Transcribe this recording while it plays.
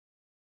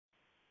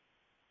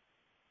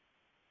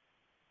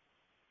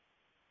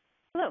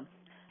Hello,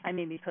 I'm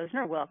Amy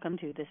Posner. Welcome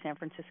to the San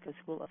Francisco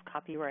School of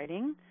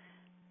Copywriting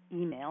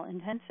Email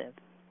Intensive.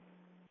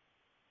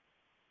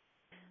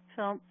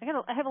 So I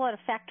have a lot of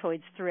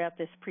factoids throughout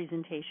this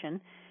presentation.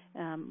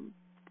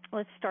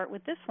 Let's start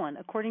with this one.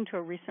 According to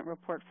a recent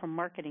report from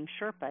Marketing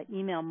Sherpa,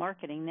 email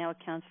marketing now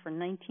accounts for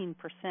 19%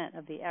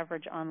 of the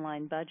average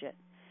online budget.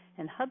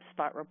 And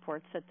HubSpot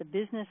reports that the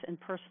business and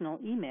personal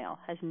email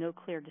has no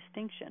clear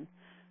distinction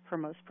for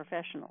most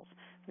professionals,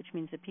 which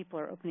means that people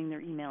are opening their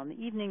email in the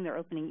evening, they're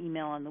opening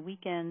email on the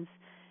weekends.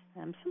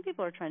 Some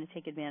people are trying to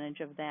take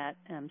advantage of that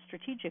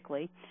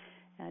strategically.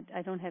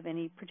 I don't have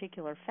any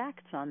particular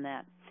facts on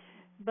that.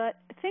 But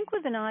think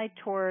with an eye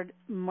toward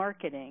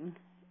marketing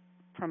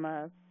from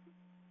a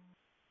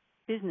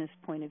business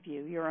point of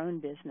view, your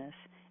own business,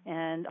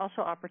 and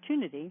also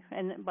opportunity.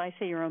 And by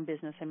say your own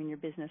business, I mean your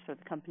business or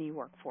the company you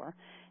work for,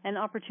 and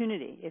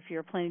opportunity if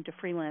you're planning to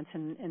freelance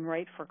and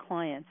write for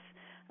clients.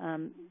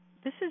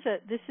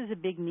 This is a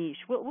big niche.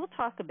 We'll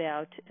talk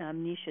about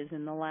niches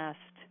in the last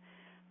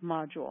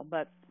module,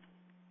 but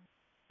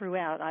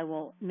throughout I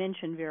will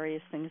mention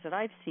various things that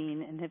I've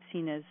seen and have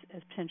seen as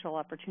potential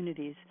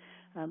opportunities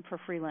for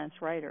freelance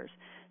writers.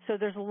 So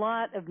there's a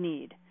lot of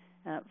need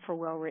for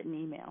well-written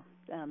email.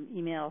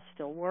 Email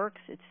still works.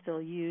 It's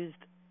still used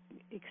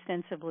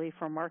extensively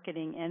for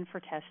marketing and for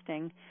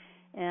testing,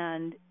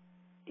 and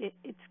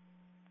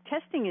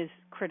testing is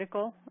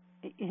critical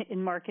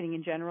in marketing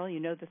in general.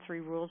 You know the three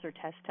rules are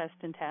test, test,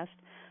 and test.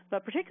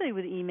 But particularly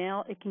with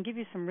email, it can give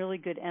you some really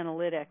good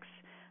analytics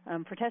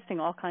for testing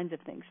all kinds of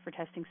things, for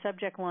testing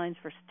subject lines,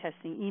 for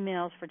testing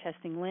emails, for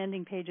testing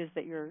landing pages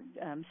that you're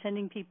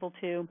sending people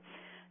to.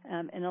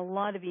 And a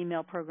lot of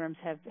email programs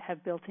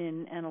have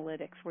built-in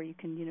analytics where you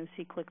can,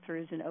 see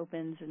click-throughs and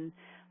opens, and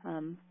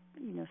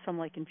some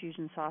like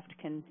Infusionsoft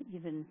can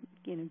even,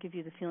 give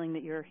you the feeling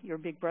that you're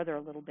big brother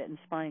a little bit and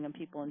spying on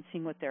people and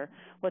seeing what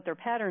their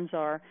patterns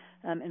are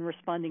and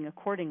responding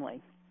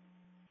accordingly.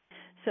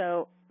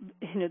 So,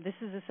 this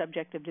is a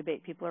subject of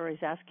debate. People are always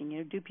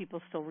asking, do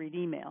people still read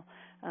email?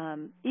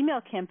 Email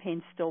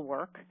campaigns still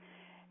work,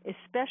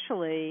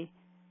 especially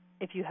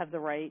if you have the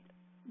right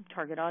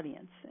target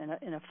audience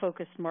in a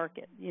focused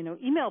market.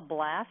 Email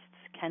blasts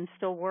can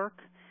still work,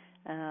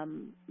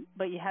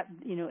 but you have,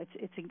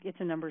 it's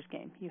a numbers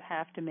game. You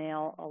have to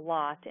mail a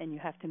lot, and you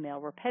have to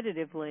mail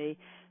repetitively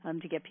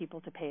to get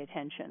people to pay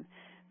attention.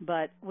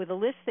 But with a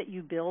list that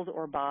you build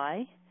or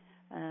buy,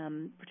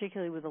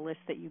 particularly with a list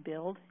that you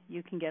build,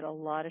 you can get a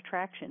lot of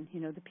traction.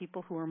 The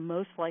people who are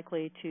most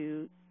likely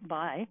to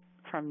buy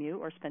from you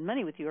or spend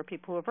money with you are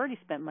people who have already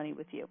spent money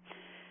with you.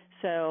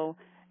 So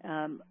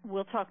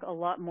we'll talk a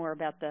lot more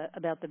about the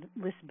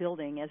list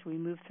building as we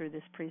move through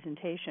this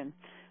presentation.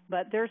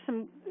 But there's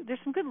some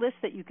good lists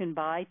that you can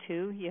buy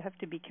too. You have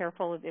to be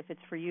careful if it's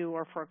for you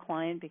or for a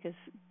client, because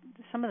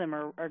some of them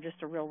are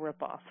just a real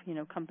ripoff.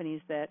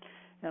 Companies that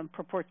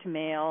purport to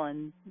mail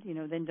and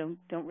then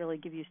don't really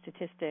give you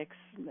statistics.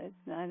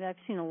 I've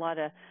seen a lot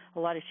of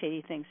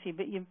shady things.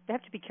 But you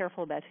have to be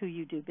careful about who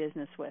you do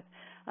business with.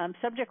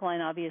 Subject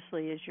line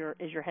obviously is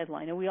your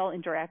headline, and we all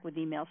interact with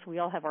email, so we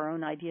all have our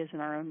own ideas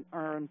and our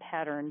own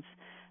patterns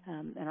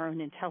and our own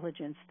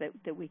intelligence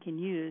that we can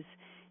use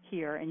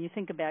here. And you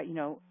think about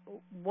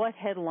what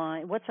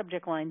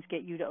subject lines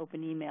get you to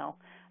open email.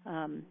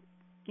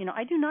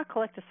 I do not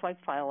collect a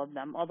swipe file of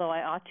them, although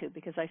I ought to,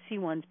 because I see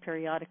ones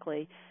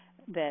periodically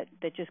that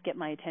just get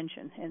my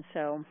attention, and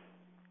so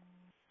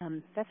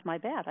that's my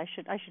bad. I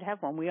should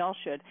have one. We all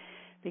should,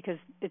 because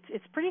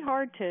it's pretty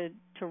hard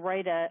to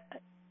write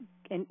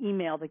an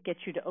email that gets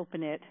you to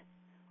open it,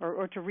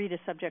 or to read a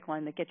subject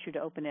line that gets you to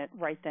open it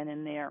right then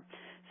and there.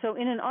 So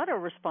in an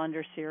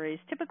autoresponder series,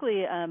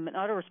 typically an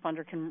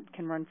autoresponder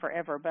can run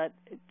forever, but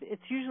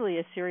it's usually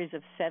a series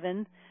of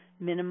 7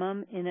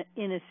 minimum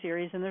in a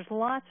series, and there's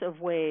lots of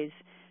ways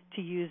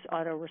to use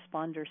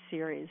autoresponder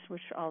series,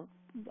 which I'll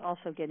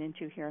also get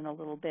into here in a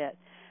little bit.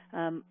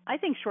 I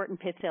think short and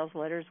pit sales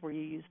letters, where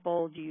you use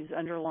bold, you use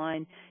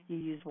underline, you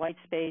use white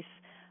space,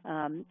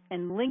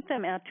 and link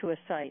them out to a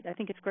site. I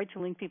think it's great to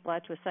link people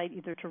out to a site,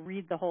 either to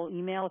read the whole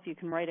email if you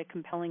can write a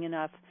compelling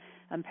enough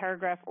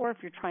paragraph, or if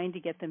you're trying to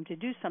get them to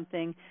do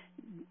something,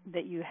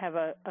 that you have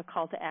a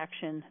call to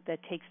action that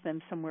takes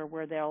them somewhere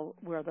where they'll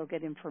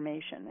get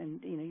information.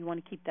 And you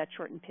want to keep that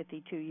short and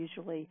pithy too.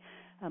 Usually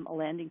a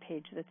landing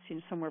page that's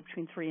somewhere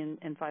between 300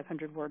 and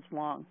 500 words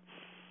long.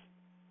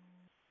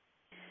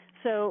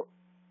 So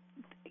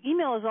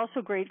email is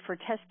also great for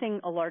testing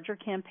a larger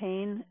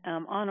campaign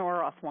on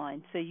or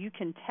offline. So you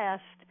can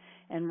test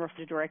and refer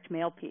to direct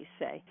mail piece,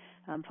 say,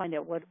 find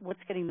out what's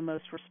getting the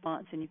most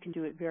response, and you can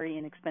do it very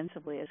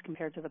inexpensively as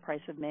compared to the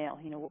price of mail.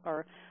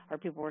 Are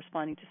people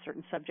responding to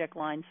certain subject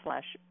lines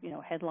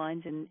 /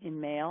 headlines in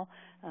mail?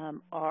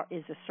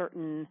 Is a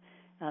certain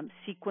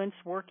sequence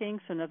working?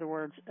 So in other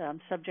words,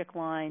 subject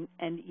line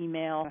and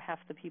email, half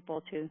the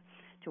people to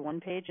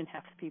one page and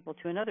half the people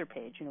to another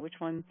page. Which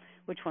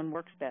one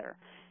works better?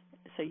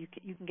 so you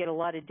can get a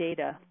lot of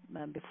data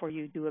before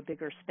you do a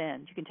bigger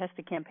spend. You can test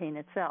the campaign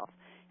itself,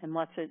 and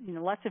lots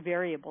of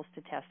variables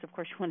to test. Of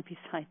course, you want to be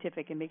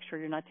scientific and make sure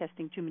you're not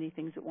testing too many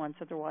things at once.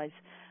 Otherwise,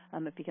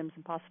 it becomes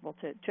impossible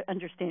to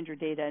understand your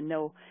data and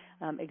know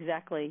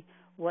exactly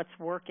what's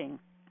working.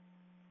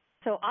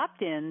 So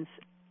opt-ins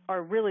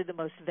are really the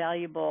most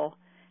valuable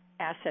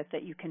asset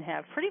that you can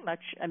have, pretty much,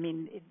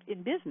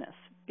 in business,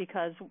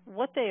 because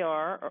what they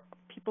are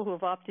people who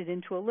have opted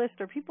into a list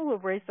or people who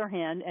have raised their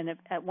hand and have,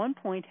 at one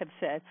point have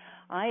said,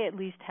 I at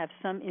least have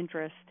some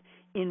interest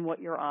in what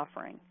you're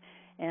offering.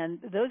 And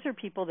those are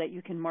people that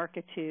you can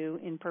market to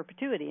in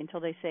perpetuity until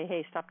they say,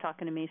 hey, stop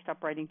talking to me,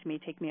 stop writing to me,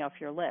 take me off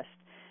your list.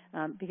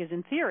 Because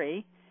in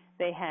theory,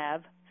 they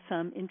have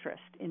some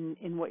interest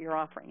in what you're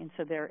offering. And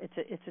so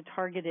it's a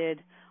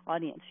targeted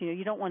audience.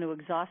 You don't want to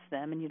exhaust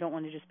them, and you don't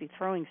want to just be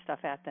throwing stuff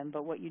at them.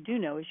 But what you do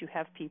know is you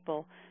have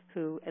people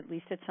who, at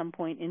least at some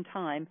point in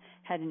time,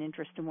 had an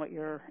interest in what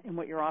you're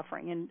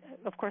offering. And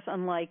of course,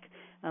 unlike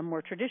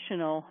more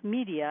traditional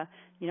media,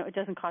 it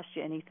doesn't cost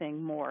you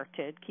anything more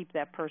to keep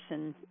that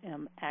person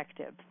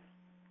active.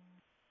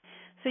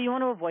 So you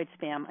want to avoid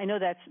spam. I know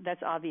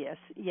that's obvious,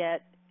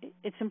 yet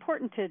it's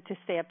important to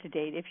stay up to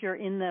date. If you're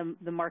in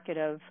the market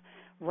of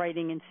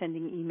writing and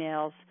sending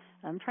emails,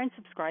 try and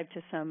subscribe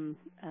to some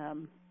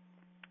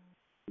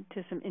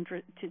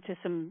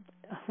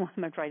what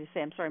am I trying to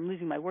say? I'm sorry, I'm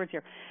losing my words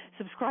here.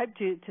 Subscribe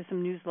to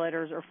some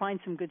newsletters or find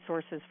some good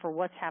sources for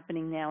what's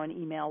happening now in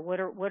email. What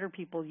are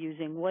people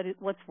using?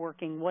 What's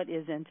working? What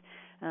isn't?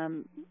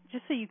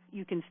 Just so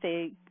you can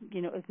stay,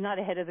 if not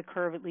ahead of the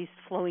curve, at least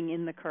flowing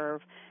in the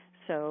curve,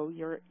 so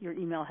your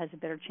email has a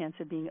better chance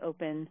of being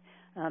open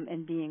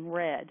and being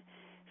read.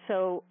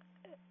 So,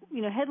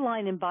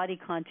 headline and body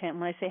content,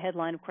 when I say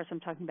headline, of course, I'm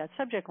talking about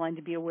subject line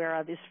to be aware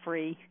of, is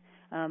free.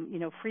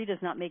 Free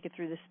does not make it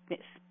through the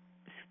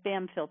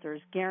spam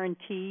filters.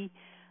 Guarantee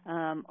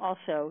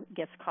also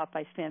gets caught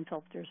by spam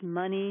filters.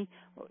 Money,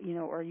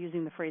 or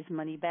using the phrase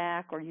money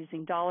back, or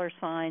using dollar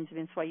signs.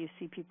 That's why you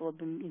see people have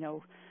been,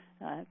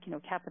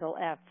 capital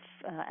F,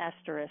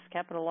 asterisk,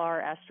 capital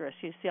R,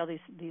 asterisk. You see all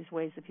these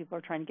ways that people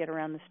are trying to get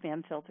around the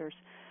spam filters.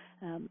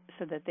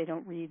 So that they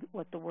don't read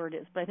what the word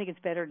is. But I think it's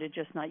better to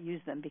just not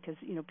use them because,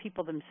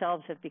 people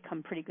themselves have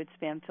become pretty good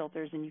spam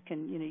filters, and you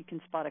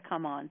can spot a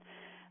come on.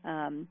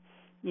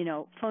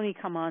 Phony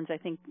come-ons, I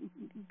think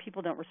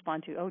people don't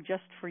respond to,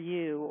 just for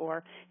you,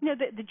 or,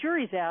 the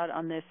jury's out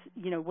on this,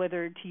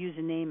 whether to use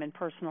a name and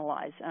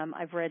personalize.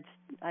 I've read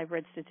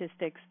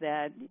statistics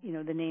that,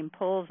 the name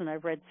pulls, and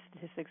I've read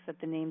statistics that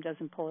the name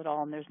doesn't pull at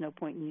all, and there's no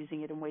point in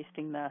using it and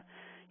wasting the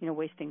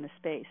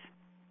space.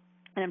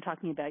 And I'm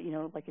talking about,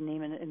 like a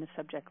name in the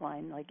subject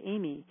line, like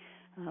Amy,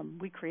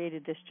 we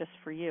created this just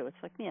for you. It's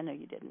like, yeah, no,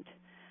 you didn't.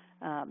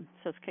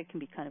 So it can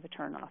be kind of a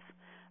turnoff.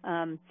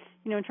 In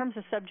terms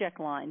of subject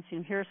lines,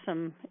 here are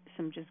some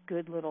just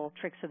good little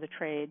tricks of the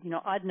trade.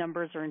 Odd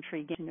numbers are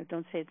intriguing.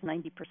 Don't say it's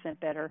 90%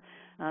 better.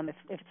 If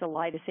it's a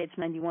lie to say it's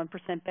 91%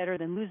 better,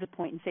 then lose a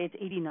point and say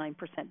it's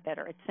 89%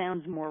 better. It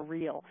sounds more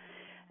real.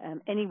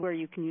 Anywhere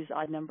you can use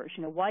odd numbers.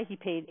 Why he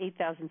paid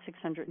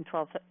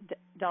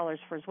 $8,612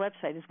 for his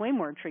website is way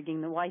more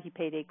intriguing than why he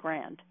paid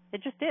 $8,000.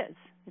 It just is.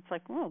 It's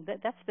like,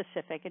 that's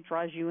specific. It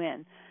draws you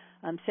in.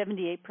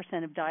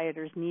 78% of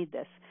dieters need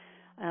this.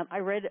 I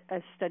read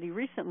a study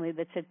recently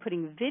that said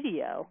putting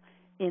video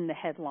in the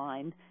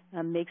headline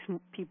makes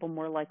people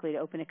more likely to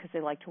open it because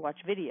they like to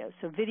watch videos.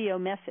 So video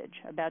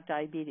message about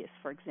diabetes,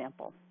 for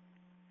example.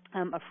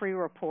 A free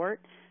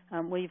report.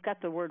 You've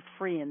got the word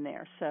free in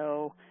there,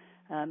 so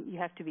you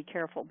have to be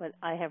careful, but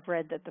I have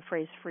read that the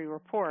phrase free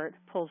report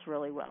pulls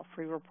really well.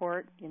 Free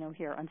report,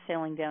 here on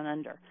Sailing Down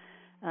Under.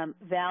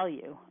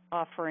 Value,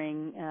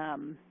 offering,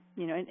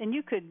 and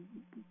you could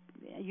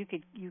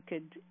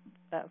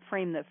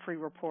frame the free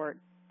report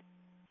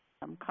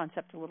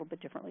concept a little bit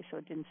differently, so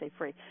it didn't say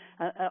free.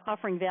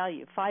 Offering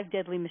value, 5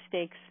 deadly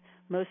mistakes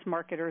most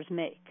marketers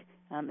make.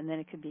 And then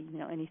it could be,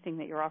 anything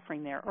that you're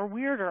offering there. Or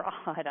weird or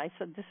odd.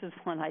 This is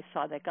one I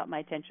saw that got my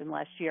attention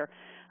last year.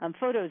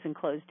 Photos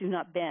enclosed, do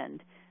not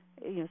bend.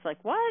 It's like,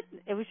 what?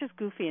 It was just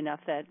goofy enough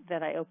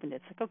that I opened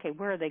it. It's like, okay,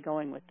 where are they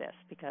going with this?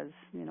 Because,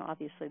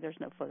 obviously there's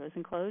no photos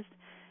enclosed.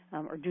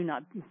 Or do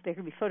not, there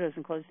could be photos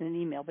enclosed in an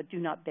email, but do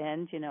not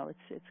bend.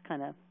 It's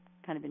kind of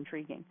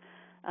intriguing.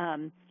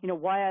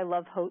 Why I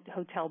love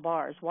hotel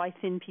bars, why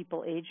thin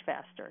people age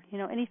faster.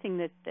 Anything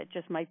that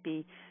just might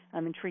be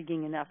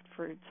intriguing enough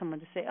for someone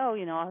to say,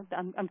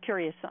 I'm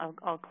curious.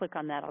 I'll click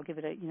on that. I'll give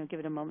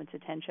it a moment's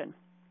attention.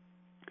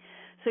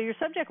 So your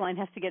subject line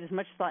has to get as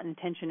much thought and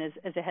attention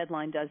as a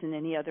headline does in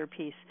any other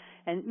piece,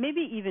 and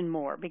maybe even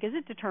more, because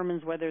it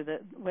determines whether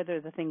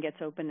the thing gets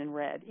open and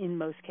read. In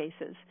most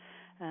cases.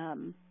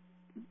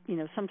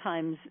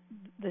 Sometimes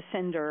the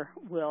sender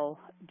will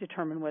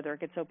determine whether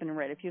it gets open and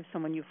read. If you have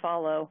someone you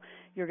follow,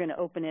 you're going to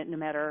open it no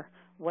matter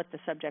what the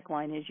subject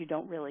line is. You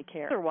don't really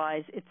care.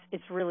 Otherwise,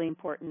 it's really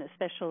important,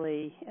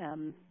 especially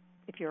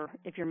if you're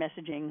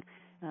messaging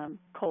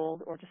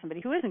cold or to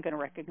somebody who isn't going to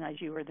recognize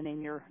you or the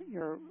name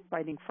you're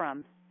writing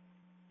from.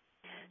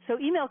 So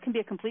email can be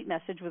a complete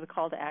message with a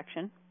call to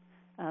action.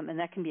 and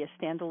that can be a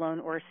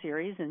standalone or a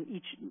series, and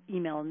each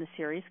email in the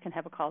series can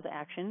have a call to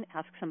action,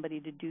 ask somebody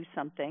to do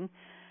something.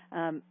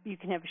 You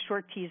can have a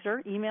short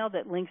teaser email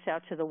that links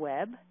out to the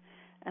web.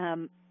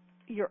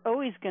 You're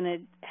always going to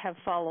have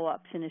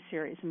follow-ups in a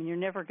series. I mean, you're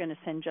never going to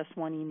send just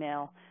one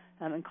email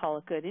and call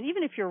it good. And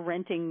even if you're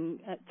renting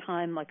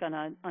time like on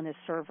a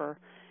server,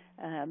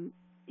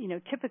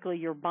 typically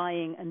you're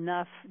buying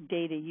enough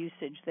data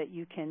usage that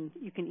you can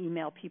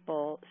email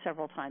people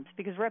several times,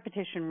 because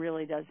repetition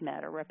really does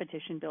matter.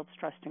 Repetition builds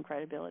trust and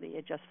credibility.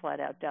 It just flat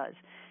out does.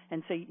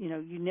 And so,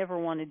 you never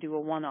want to do a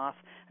one-off.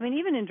 I mean,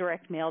 even in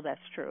direct mail,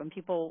 that's true. And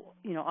people,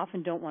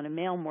 often don't want to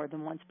mail more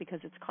than once because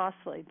it's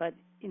costly. But,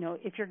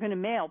 if you're going to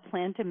mail,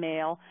 plan to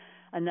mail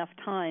enough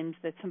times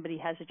that somebody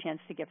has a chance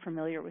to get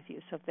familiar with you.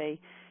 So if they,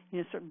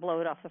 sort of blow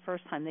it off the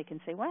first time, they can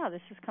say, wow,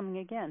 this is coming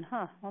again,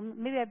 huh? Well,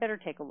 maybe I better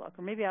take a look,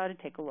 or maybe I ought to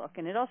take a look.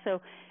 And it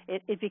also,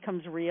 it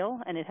becomes real,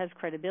 and it has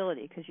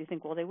credibility, because you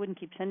think, well, they wouldn't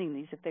keep sending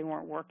these if they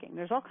weren't working.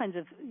 There's all kinds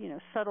of,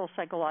 subtle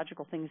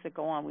psychological things that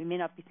go on. We may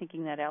not be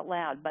thinking that out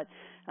loud, but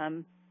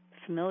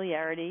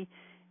familiarity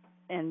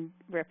and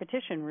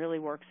repetition really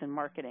works in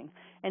marketing.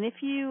 And if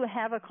you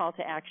have a call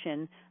to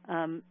action,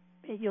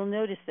 you'll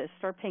notice this.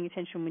 Start paying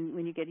attention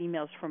when you get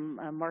emails from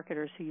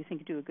marketers who you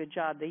think do a good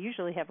job. They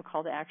usually have a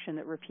call to action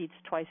that repeats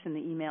twice in the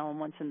email and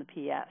once in the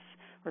PS,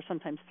 or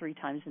sometimes 3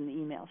 times in the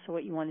email. So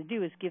what you want to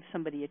do is give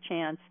somebody a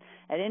chance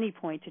at any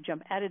point to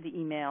jump out of the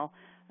email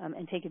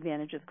and take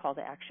advantage of the call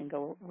to action,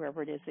 go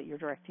wherever it is that you're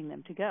directing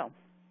them to go.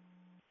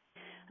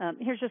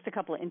 Here's just a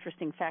couple of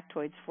interesting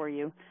factoids for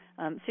you.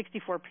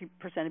 64%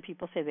 of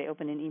people say they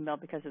open an email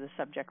because of the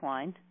subject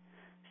line.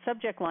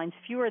 Subject lines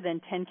fewer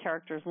than 10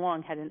 characters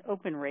long had an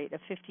open rate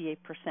of 58%.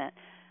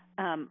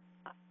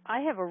 I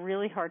have a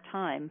really hard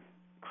time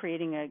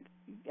creating a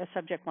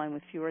subject line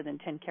with fewer than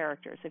 10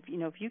 characters. If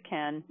you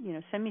can,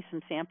 send me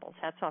some samples.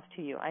 Hats off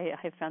to you. I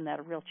have found that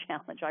a real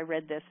challenge. I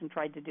read this and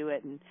tried to do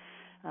it and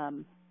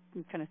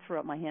kind of threw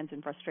up my hands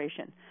in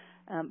frustration.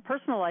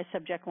 Personalized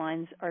subject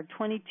lines are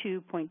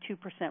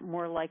 22.2%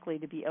 more likely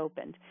to be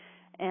opened.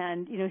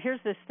 And, here's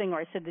this thing where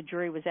I said the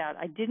jury was out.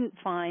 I didn't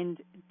find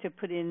to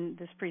put in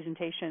this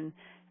presentation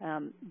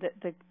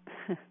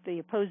the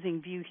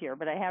opposing view here,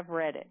 but I have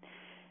read it.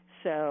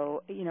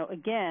 So,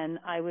 again,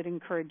 I would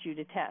encourage you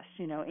to test.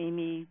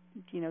 Amy,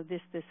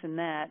 this and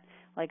that.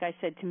 Like I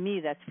said, to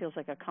me, that feels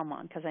like a come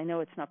on, because I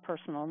know it's not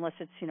personal unless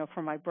it's,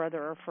 for my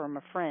brother or from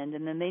a friend,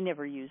 and then they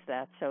never use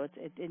that. So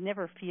it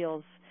never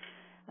feels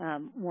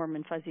warm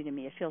and fuzzy to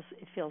me. It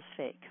feels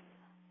fake.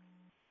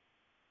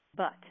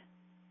 But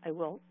I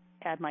will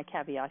add my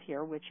caveat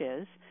here, which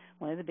is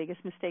one of the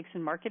biggest mistakes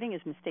in marketing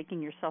is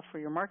mistaking yourself for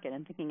your market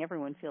and thinking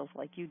everyone feels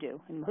like you do,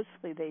 and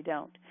mostly they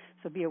don't.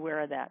 So be aware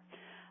of that.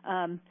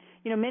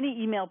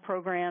 Many email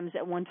programs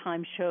at one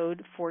time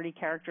showed 40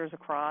 characters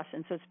across,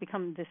 and so it's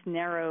become this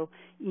narrow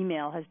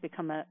email has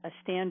become a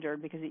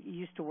standard, because it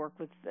used to work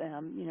with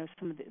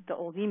some of the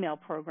old email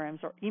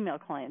programs or email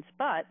clients.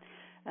 But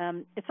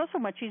it's also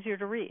much easier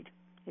to read.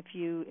 If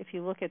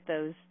you look at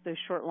those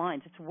short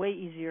lines, it's way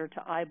easier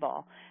to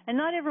eyeball. And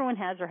not everyone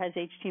has or has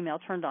HTML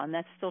turned on.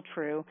 That's still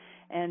true.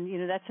 And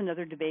that's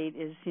another debate.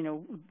 Is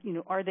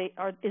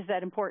is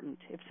that important?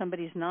 If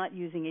somebody's not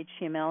using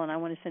HTML and I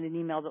want to send an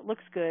email that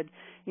looks good,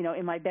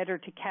 am I better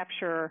to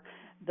capture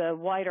the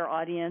wider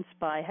audience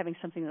by having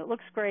something that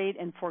looks great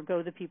and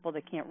forego the people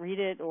that can't read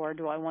it, or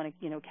do I want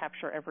to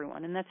capture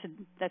everyone? And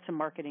that's a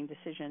marketing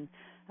decision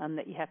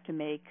that you have to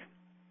make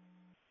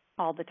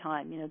all the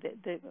time.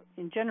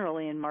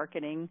 Generally in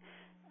marketing,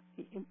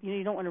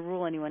 you don't want to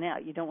rule anyone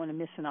out. You don't want to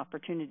miss an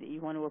opportunity. You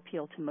want to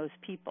appeal to most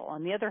people.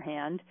 On the other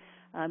hand,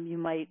 you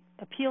might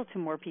appeal to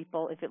more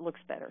people if it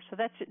looks better. So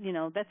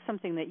that's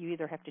something that you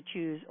either have to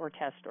choose or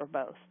test or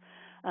both.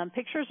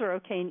 Pictures are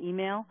okay in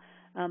email,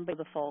 but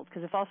the fold,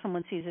 because if all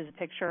someone sees is a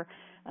picture,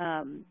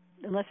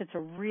 unless it's a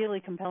really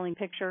compelling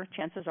picture,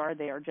 chances are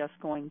they are just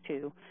going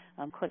to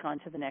click on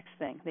to the next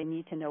thing. They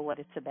need to know what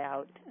it's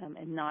about,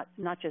 and not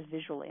just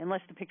visually.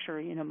 Unless the picture,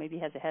 maybe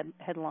has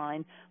a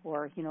headline,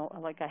 or,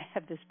 like I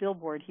have this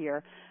billboard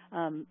here.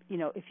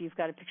 If you've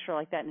got a picture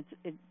like that, and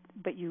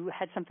but you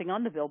had something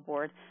on the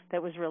billboard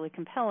that was really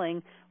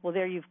compelling, well,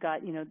 there you've got,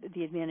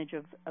 the advantage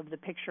of the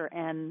picture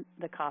and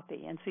the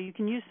copy. And so you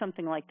can use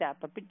something like that,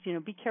 but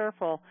be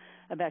careful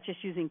about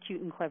just using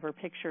cute and clever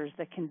pictures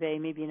that convey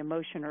maybe an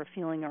emotion or a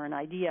feeling or an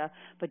idea,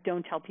 but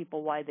don't tell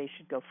people why they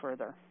should go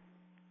further.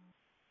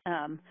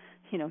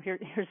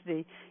 Here's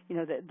the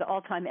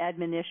all-time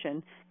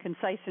admonition: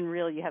 concise and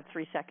real. You have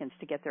 3 seconds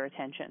to get their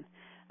attention.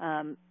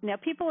 Now,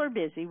 people are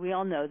busy. We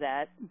all know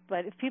that.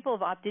 But if people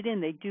have opted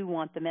in, they do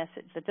want the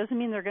message. That doesn't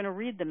mean they're going to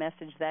read the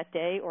message that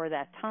day or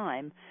that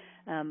time.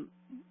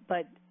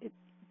 But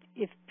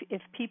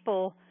if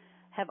people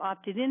have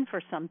opted in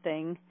for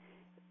something,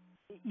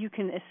 you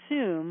can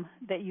assume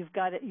that you've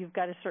got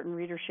a certain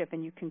readership,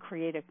 and you can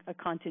create a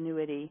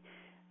continuity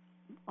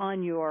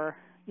on your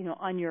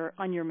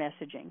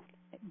messaging.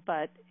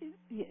 but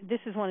this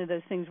is one of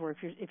those things where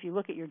if you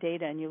look at your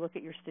data and you look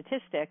at your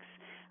statistics,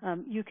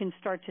 you can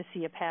start to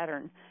see a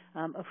pattern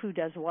of who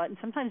does what, and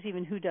sometimes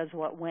even who does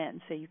what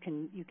when. So you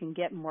can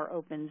get more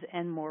opens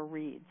and more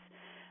reads.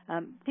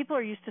 People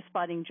are used to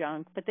spotting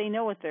junk, but they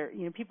know what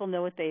people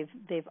know what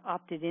they've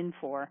opted in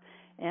for,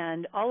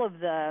 and all of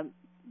the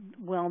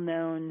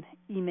well-known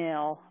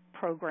email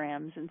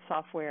programs and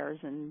softwares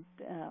and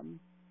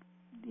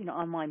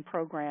online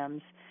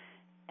programs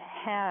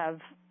have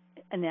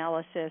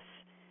analysis,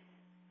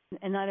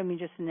 and not only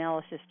just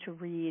analysis to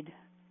read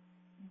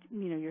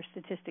your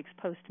statistics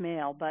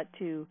post-mail, but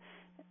to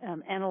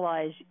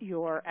analyze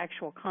your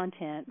actual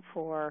content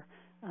for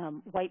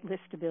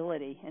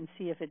whitelistability and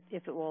see if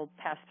it will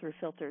pass through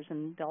filters,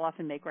 and they'll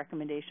often make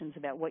recommendations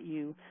about what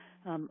you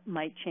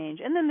might change.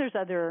 And then there's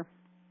other,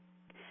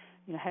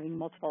 having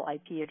multiple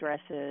IP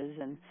addresses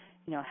and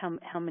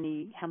how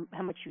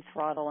much you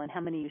throttle and how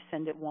many you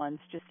send at once,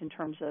 just in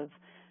terms of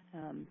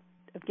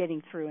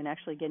getting through and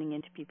actually getting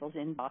into people's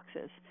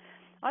inboxes.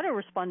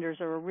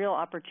 Autoresponders are a real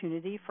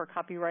opportunity for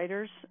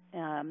copywriters.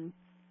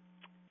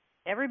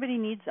 Everybody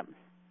needs them,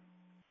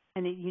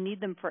 and you need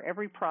them for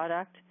every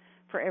product,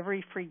 for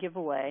every free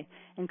giveaway,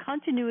 and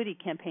continuity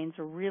campaigns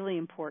are really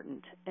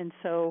important. And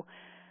so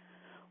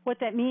what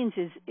that means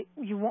is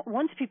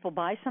once people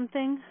buy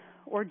something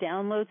or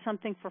download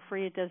something for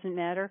free, it doesn't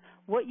matter.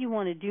 What you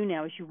want to do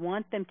now is you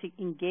want them to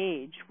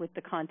engage with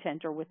the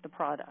content or with the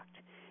product.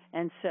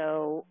 And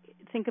so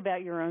think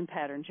about your own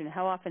patterns.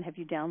 How often have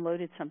you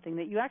downloaded something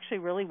that you actually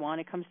really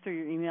want? It comes through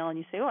your email and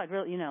you say, oh, I'd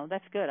really,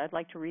 that's good. I'd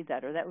like to read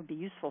that, or that would be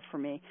useful for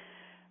me.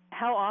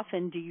 How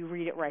often do you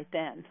read it right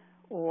then?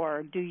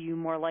 Or do you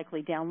more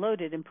likely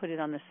download it and put it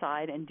on the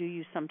side, and do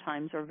you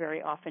sometimes or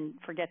very often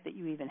forget that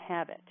you even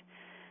have it?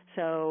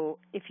 So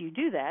if you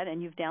do that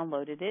and you've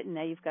downloaded it and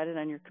now you've got it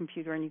on your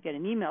computer and you get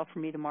an email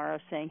from me tomorrow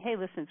saying, hey,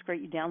 listen, it's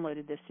great you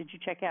downloaded this. Did you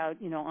check out,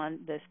 on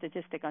the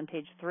statistic on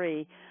page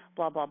 3,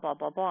 blah, blah, blah,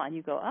 blah, blah. And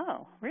you go,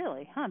 oh,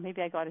 really?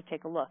 Maybe I got to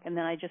take a look. And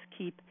then I just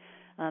keep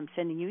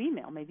sending you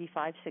email, maybe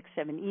 5, 6,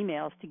 7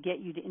 emails to get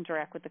you to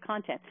interact with the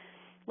content.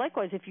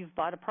 Likewise, if you've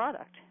bought a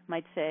product,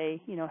 might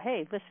say,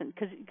 hey, listen,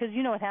 because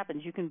you know what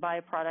happens. You can buy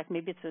a product,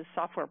 maybe it's a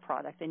software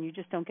product, and you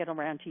just don't get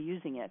around to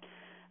using it.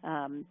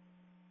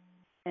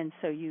 And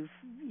so you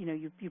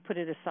put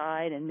it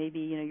aside, and maybe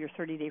your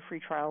 30-day free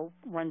trial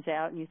runs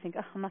out, and you think,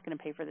 oh, I'm not going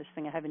to pay for this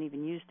thing. I haven't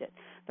even used it.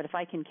 But if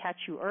I can catch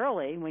you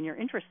early when your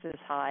interest is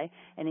high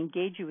and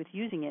engage you with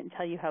using it and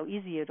tell you how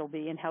easy it'll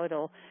be and how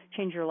it'll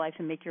change your life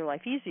and make your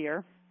life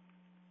easier,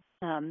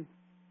 you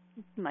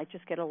might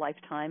just get a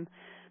lifetime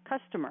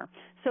customer.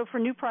 So for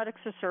new products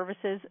or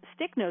services,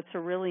 stick notes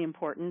are really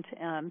important.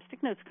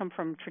 Stick notes come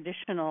from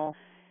traditional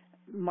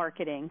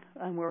marketing,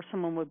 where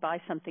someone would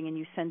buy something and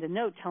you send a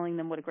note telling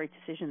them what a great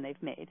decision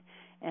they've made.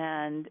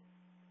 And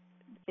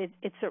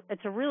it's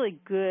a really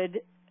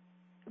good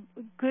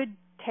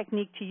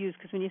technique to use,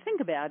 because when you think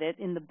about it,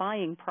 in the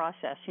buying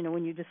process,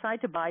 when you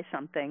decide to buy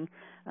something,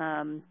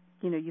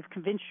 you've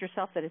convinced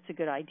yourself that it's a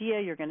good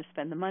idea, you're going to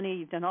spend the money,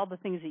 you've done all the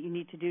things that you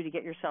need to do to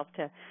get yourself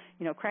to,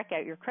 crack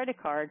out your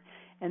credit card,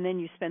 and then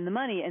you spend the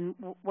money. And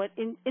what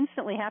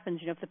instantly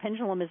happens, if the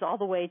pendulum is all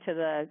the way to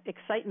the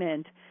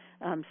excitement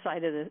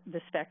side of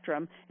the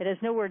spectrum, it has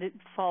nowhere to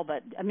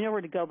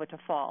go but to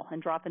fall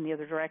and drop in the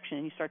other direction.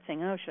 And you start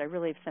saying, oh, should I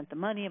really have spent the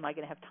money? Am I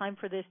going to have time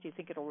for this? Do you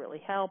think it'll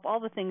really help? All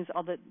the things,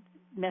 all the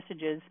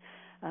messages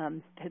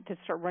to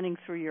start running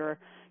through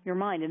your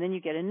mind. And then you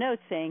get a note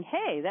saying,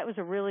 hey, that was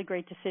a really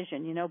great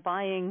decision.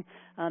 Buying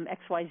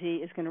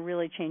XYZ is going to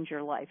really change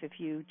your life. If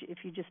you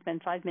just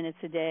spend 5 minutes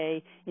a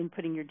day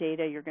inputting your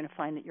data, you're going to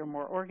find that you're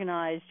more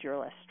organized, you're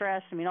less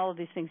stressed. All of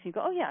these things. You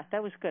go, oh, yeah,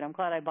 that was good. I'm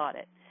glad I bought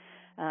it.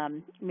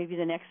 Maybe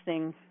the next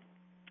thing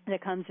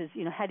that comes is,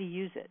 how to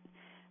use it.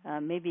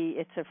 Maybe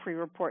it's a free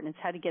report, and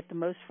it's how to get the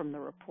most from the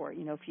report.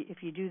 If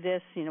you do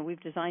this,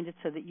 we've designed it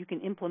so that you can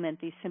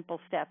implement these simple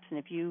steps. And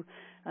if you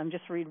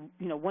just read,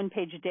 1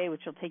 page a day,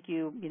 which will take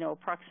you,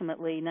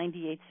 approximately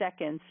 98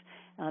 seconds,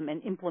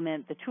 and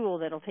implement the tool,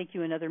 that'll take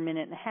you another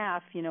minute and a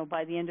half.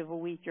 By the end of a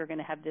week, you're going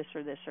to have this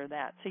or this or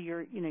that. So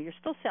you're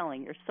still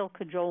selling, you're still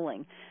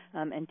cajoling,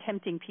 and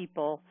tempting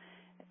people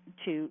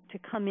to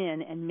come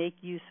in and make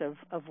use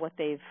of what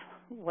they've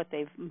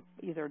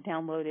either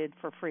downloaded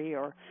for free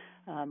or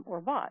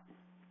bought.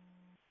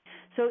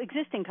 So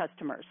existing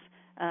customers,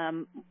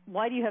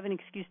 why do you have an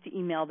excuse to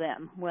email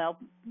them? Well,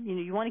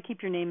 you want to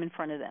keep your name in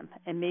front of them,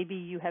 and maybe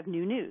you have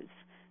new news,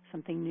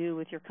 something new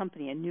with your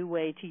company, a new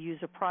way to use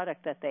a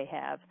product that they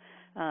have,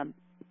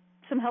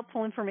 some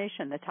helpful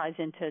information that ties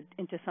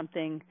into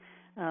something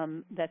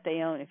that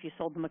they own. If you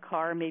sold them a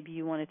car, maybe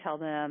you want to tell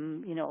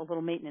them, a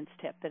little maintenance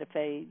tip that if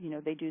they,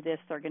 they do this,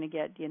 they're going to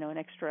get, an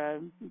extra,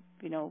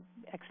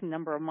 X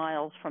number of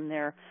miles from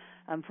their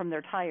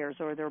tires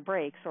or their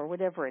brakes or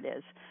whatever it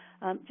is.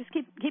 Just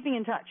keeping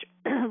in touch,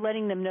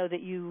 letting them know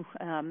that you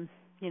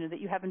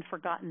haven't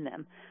forgotten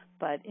them,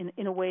 but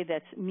in a way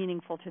that's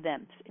meaningful to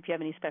them. If you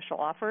have any special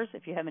offers,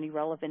 if you have any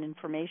relevant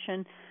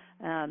information,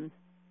 I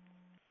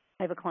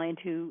have a client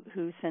who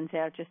sends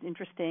out just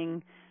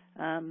interesting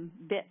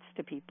bits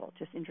to people,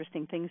 just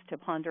interesting things to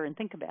ponder and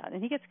think about.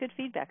 And he gets good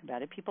feedback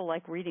about it. People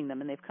like reading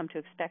them, and they've come to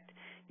expect,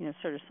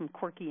 sort of some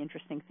quirky,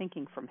 interesting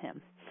thinking from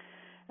him.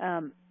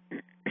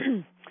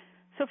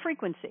 So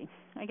frequency.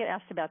 I get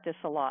asked about this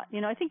a lot.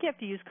 I think you have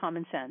to use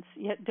common sense.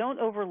 Don't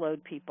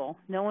overload people.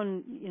 No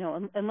one,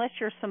 unless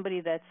you're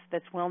somebody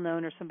that's well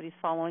known or somebody's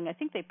following, I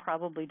think they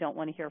probably don't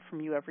want to hear from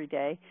you every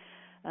day.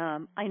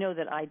 I know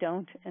that I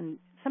don't, and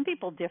some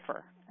people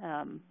differ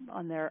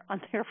on their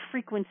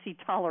frequency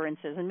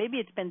tolerances, and maybe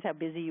it depends how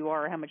busy you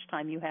are or how much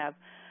time you have.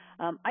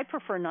 I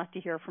prefer not to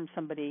hear from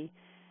somebody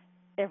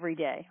every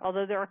day,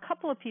 although there are a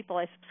couple of people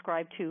I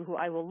subscribe to who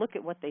I will look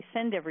at what they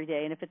send every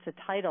day, and if it's a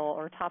title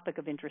or a topic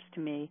of interest to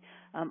me,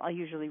 I'll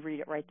usually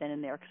read it right then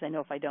and there, because I know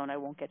if I don't, I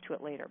won't get to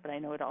it later. But I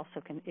know it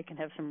also can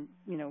have some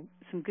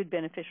good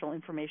beneficial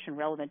information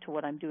relevant to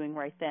what I'm doing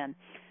right then.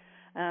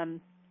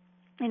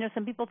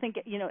 Some people think,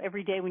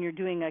 every day when you're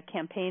doing a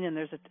campaign and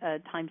there's a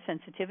time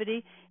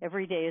sensitivity,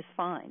 every day is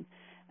fine.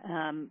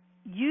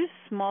 Use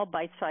small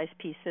bite-sized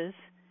pieces.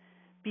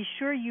 Be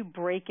sure you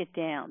break it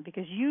down,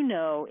 because you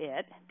know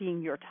it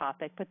being your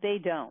topic, but they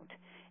don't.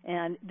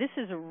 And this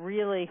is a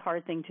really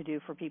hard thing to do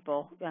for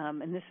people.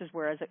 And this is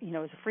where, as a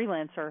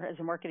freelancer, as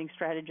a marketing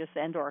strategist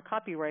and or a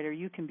copywriter,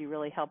 you can be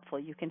really helpful.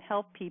 You can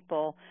help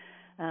people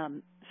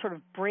sort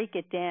of break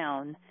it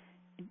down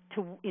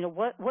to,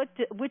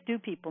 what do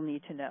people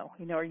need to know?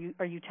 Are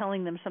you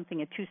telling them something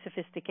at too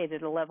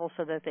sophisticated a level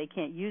so that they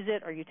can't use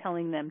it? Are you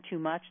telling them too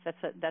much?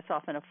 That's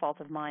often a fault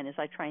of mine, is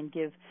I try and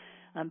give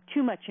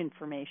too much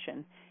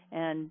information,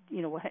 and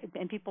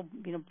and people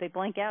they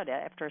blank out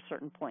after a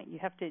certain point. You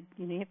have to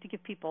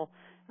give people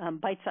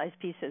bite-sized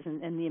pieces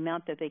and the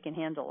amount that they can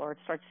handle, or it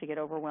starts to get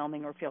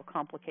overwhelming or feel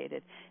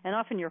complicated. And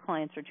often your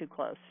clients are too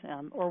close,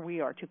 or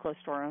we are too close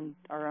to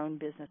our own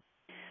business.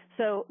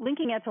 So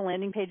linking out to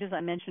landing pages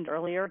I mentioned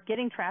earlier,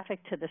 getting traffic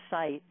to the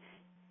site,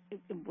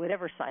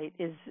 whatever site,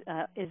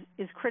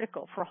 is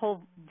critical for a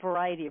whole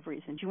variety of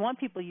reasons. You want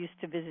people used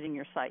to visiting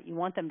your site. You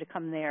want them to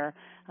come there,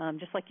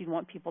 just like you'd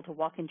want people to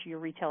walk into your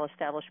retail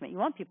establishment. You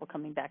want people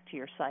coming back to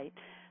your site,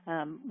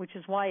 which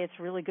is why it's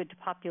really good to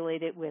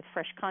populate it with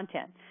fresh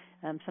content,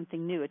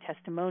 something new, a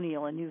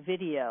testimonial, a new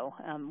video,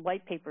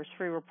 white papers,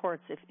 free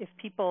reports. If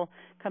people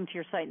come to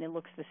your site and it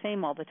looks the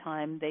same all the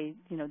time, they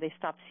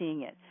stop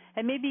seeing it.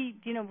 And maybe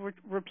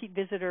repeat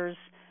visitors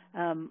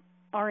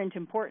aren't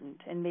important,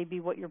 and maybe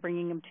what you're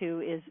bringing them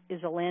to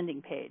is a landing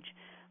page.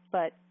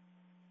 But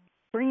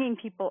bringing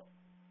people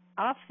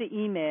off the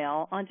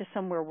email onto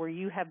somewhere where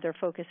you have their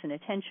focus and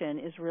attention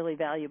is really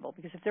valuable,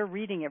 because if they're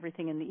reading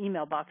everything in the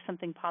email box,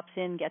 something pops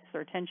in, gets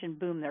their attention,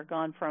 boom, they're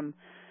gone from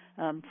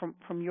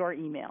your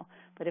email.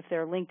 But if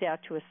they're linked out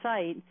to a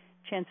site,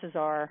 chances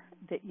are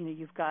that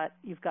you've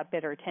got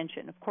better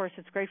attention. Of course,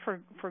 it's great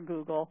for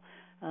Google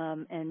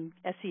and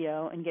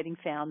SEO and getting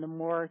found. The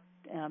more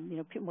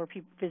more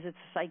people visits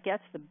the site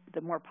gets,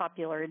 the more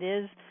popular it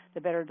is,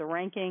 the better the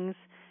rankings.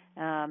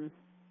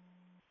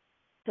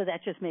 So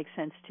that just makes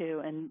sense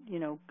too. And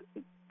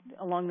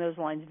along those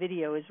lines,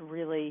 video is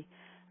really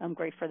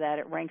great for that.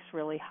 It ranks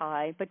really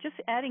high. But just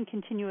adding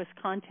continuous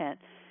content.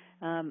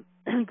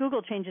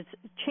 Google changes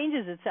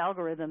its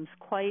algorithms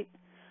quite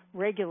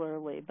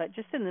regularly, but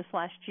just in this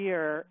last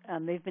year,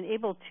 they've been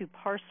able to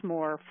parse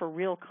more for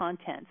real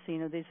content.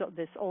 So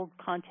this old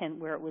content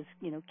where it was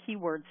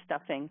keyword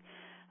stuffing.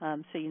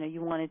 So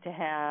you wanted to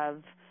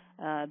have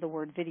the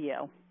word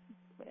video,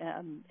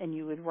 and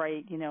you would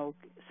write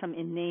some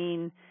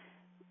inane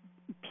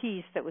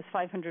piece that was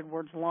 500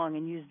 words long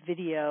and used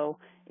video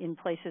in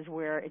places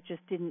where it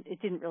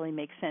didn't really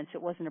make sense.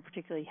 It wasn't a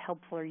particularly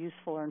helpful or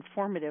useful or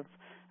informative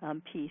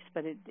piece,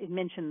 but it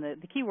mentioned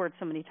the keyword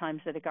so many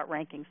times that it got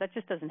rankings. That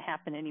just doesn't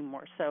happen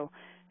anymore. So,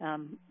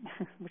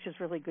 which is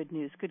really good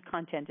news. Good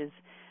content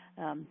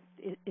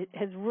it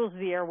has rules of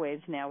the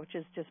airwaves now, which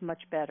is just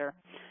much better.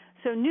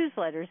 So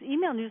newsletters,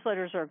 email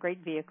newsletters are a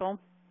great vehicle.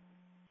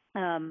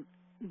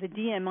 The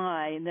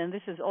DMI, and then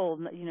this is old,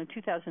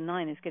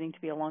 2009 is getting to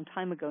be a long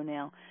time ago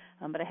now,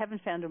 but I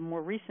haven't found a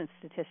more recent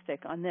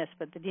statistic on this,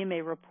 but the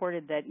DMA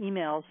reported that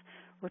email's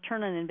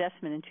return on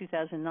investment in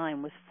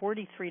 2009 was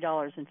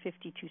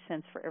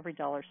 $43.52 for every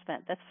dollar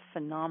spent. That's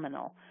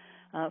phenomenal.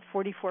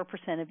 44%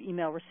 of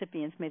email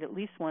recipients made at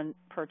least one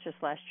purchase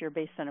last year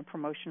based on a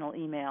promotional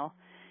email,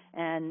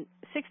 and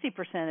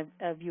 60%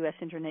 of U.S.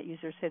 Internet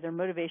users say their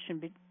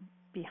motivation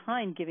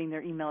behind giving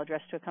their email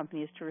address to a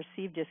company is to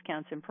receive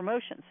discounts and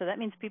promotions. So that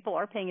means people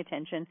are paying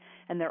attention,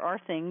 and there are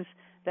things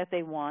that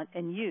they want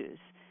and use.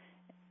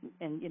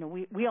 And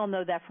we all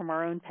know that from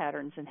our own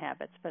patterns and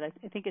habits. But I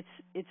think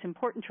it's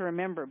important to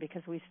remember,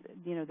 because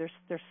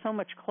there's so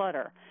much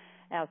clutter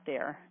out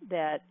there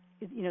that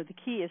the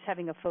key is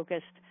having a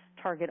focused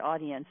target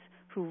audience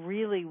who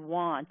really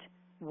want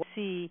to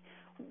see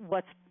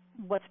what's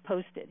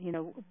posted.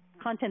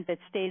 Content that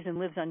stays and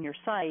lives on your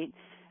site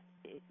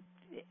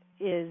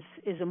is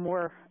a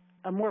more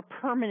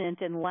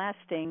permanent and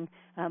lasting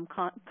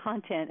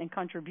content and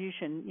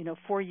contribution,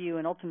 for you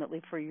and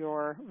ultimately for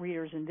your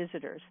readers and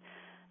visitors.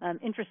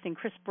 Interesting,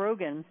 Chris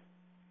Brogan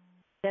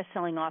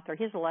best-selling author.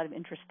 He has a lot of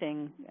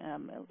interesting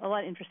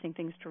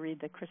things to read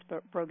that Chris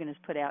Brogan has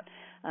put out.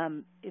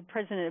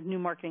 President of New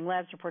Marketing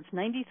Labs reports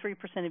 93%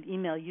 of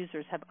email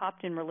users have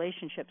opt-in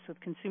relationships with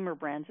consumer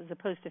brands, as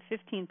opposed to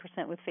 15%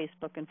 with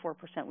Facebook and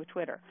 4% with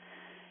Twitter.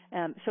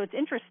 So it's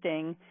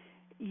interesting.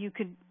 You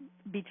could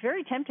be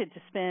very tempted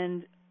to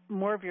spend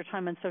more of your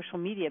time on social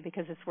media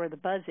because it's where the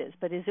buzz is,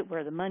 but is it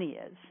where the money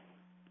is?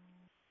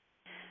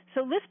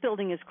 So list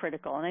building is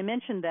critical, and I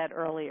mentioned that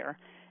earlier.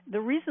 The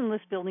reason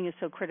list building is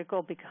so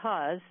critical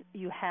because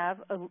you have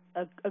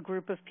a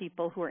group of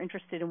people who are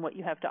interested in what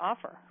you have to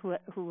offer,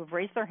 who have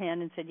raised their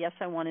hand and said, yes,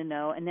 I want to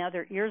know, and now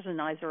their ears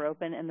and eyes are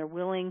open and they're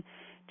willing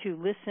to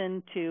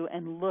listen to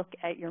and look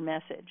at your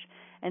message.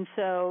 And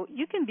so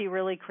you can be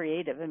really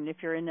creative. I mean, if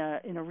you're in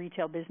a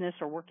retail business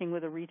or working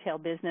with a retail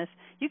business,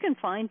 you can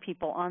find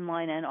people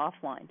online and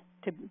offline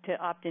to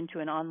opt into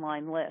an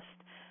online list.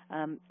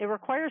 It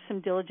requires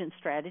some diligent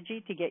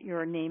strategy to get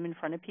your name in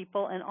front of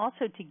people and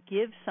also to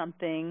give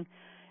something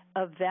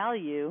of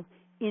value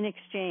in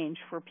exchange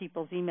for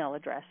people's email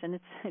address. And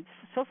it's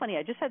so funny.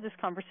 I just had this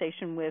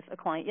conversation with a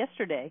client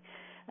yesterday,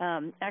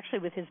 actually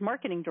with his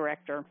marketing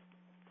director,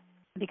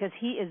 because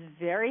he is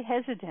very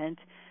hesitant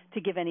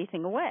to give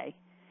anything away,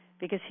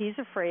 because he's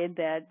afraid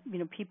that, you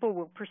know, people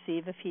will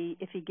perceive if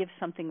he gives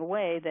something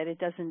away that it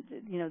doesn't,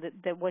 you know,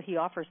 that what he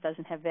offers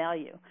doesn't have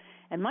value.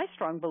 And my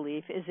strong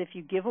belief is if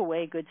you give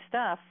away good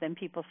stuff, then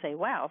people say,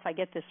 wow, if I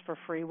get this for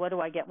free, what do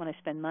I get when I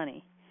spend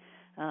money?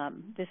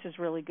 This is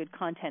really good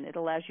content. It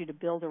allows you to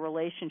build a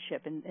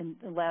relationship and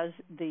allows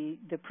the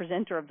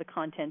presenter of the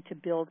content to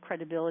build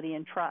credibility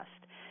and trust.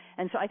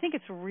 And so I think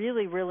it's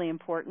really, really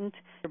important,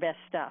 your best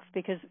stuff,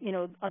 because, you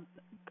know,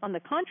 on the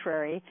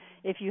contrary,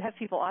 if you have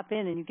people opt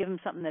in and you give them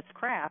something that's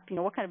crap, you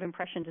know, what kind of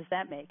impression does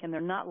that make? And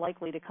they're not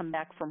likely to come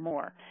back for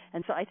more.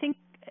 And so I think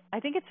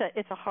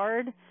it's a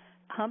hard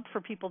hump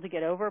for people to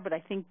get over, but I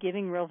think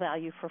giving real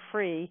value for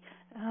free,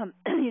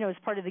 you know, is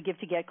part of the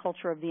give-to-get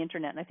culture of the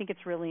Internet, and I think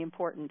it's really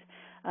important.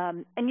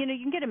 And, you know,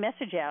 you can get a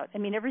message out. I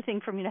mean, everything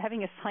from, you know,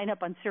 having a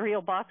sign-up on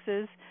cereal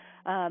boxes,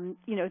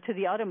 you know, to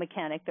the auto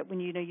mechanic that when,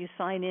 you know, you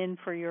sign in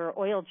for your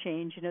oil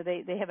change, you know,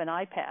 they have an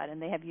iPad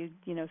and they have you,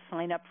 you know,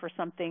 sign up for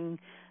something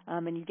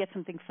and you get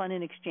something fun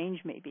in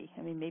exchange maybe.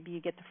 I mean, maybe you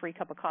get the free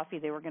cup of coffee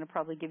they were going to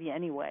probably give you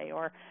anyway,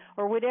 or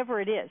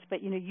whatever it is.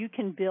 But, you know, you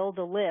can build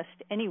a list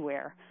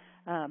anywhere.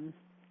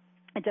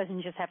 It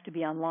doesn't just have to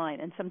be online,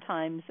 and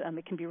sometimes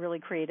it can be really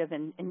creative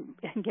and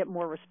get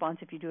more response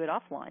if you do it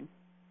offline.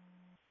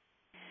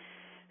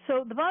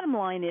 So the bottom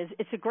line is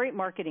it's a great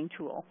marketing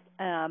tool.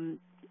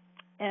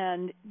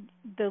 And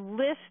the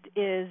list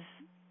is,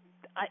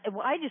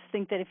 I just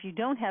think that if you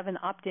don't have an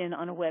opt-in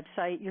on a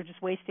website, you're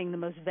just wasting the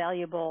most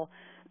valuable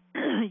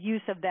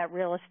use of that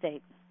real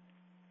estate.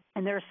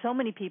 And there are so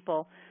many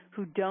people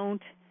who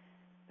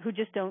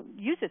just don't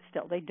use it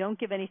still. They don't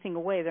give anything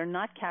away. They're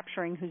not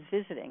capturing who's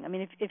visiting. I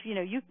mean, if you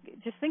know, you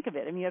just think of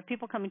it. I mean, you have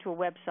people coming to a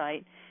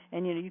website,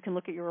 and, you know, you can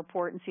look at your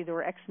report and see there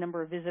were X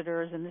number of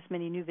visitors and this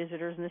many new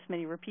visitors and this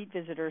many repeat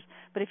visitors.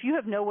 But if you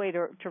have no way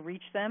to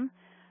reach them,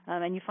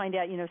 and you find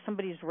out, you know,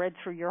 somebody's read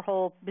through your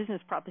whole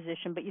business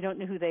proposition, but you don't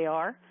know who they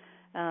are,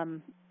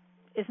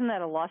 isn't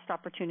that a lost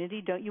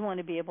opportunity? Don't you want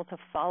to be able to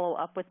follow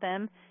up with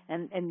them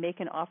and make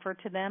an offer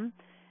to them?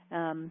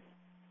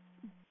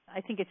 I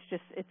think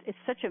it's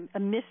such a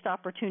missed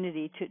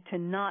opportunity to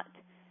not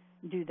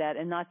do that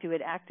and not do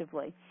it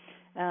actively.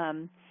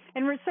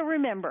 So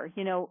remember,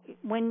 you know,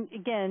 when,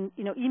 again,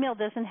 you know, email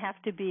doesn't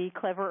have to be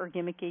clever or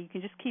gimmicky. You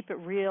can just keep it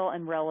real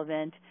and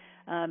relevant.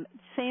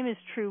 Same is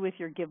true with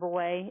your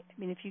giveaway. I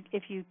mean,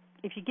 if you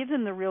give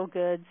them the real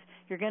goods,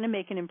 you're going to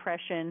make an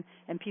impression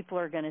and people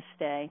are going to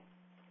stay.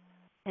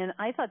 And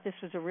I thought this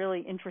was a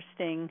really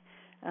interesting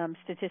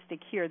statistic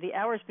here. The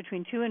hours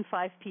between 2 and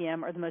 5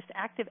 p.m. are the most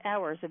active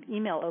hours of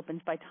email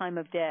opens by time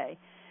of day.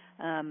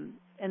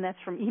 And that's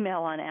from Email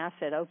on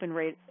Asset. Open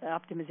rate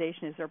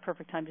optimization is their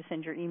perfect time to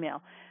send your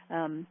email.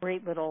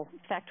 Great little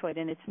factoid,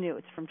 and it's new.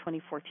 It's from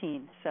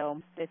 2014.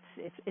 So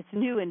it's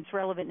new and it's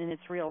relevant and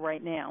it's real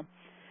right now.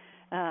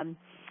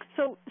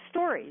 So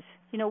stories.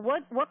 You know,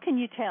 what can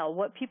you tell?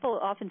 What people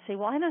often say,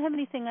 well, I don't have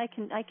anything I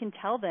can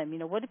tell them. You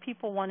know, what do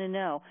people want to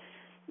know?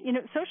 You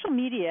know, social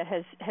media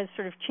has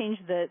sort of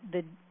changed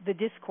the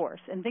discourse,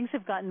 and things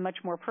have gotten much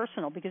more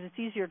personal because it's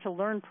easier to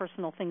learn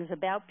personal things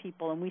about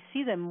people, and we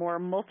see them more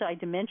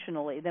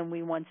multidimensionally than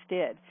we once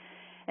did.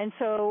 And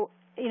so,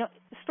 you know,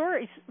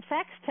 stories,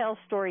 facts tell,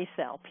 stories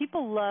sell.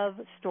 People love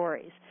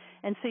stories.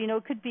 And so, you know,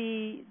 it could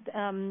be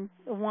a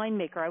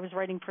winemaker. I was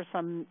writing for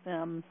some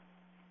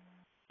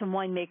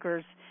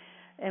winemakers,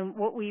 and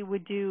what we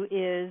would do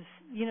is,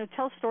 you know,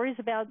 tell stories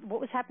about what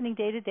was happening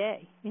day to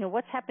day. You know,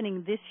 what's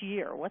happening this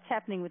year? What's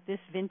happening with this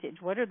vintage?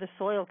 What are the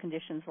soil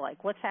conditions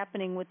like? What's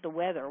happening with the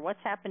weather? What's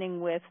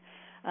happening with,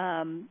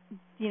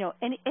 you know,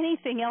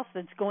 anything else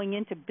that's going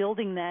into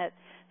building that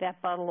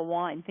bottle of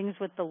wine, things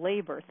with the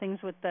labor, things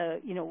with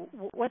the, you know,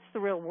 what's the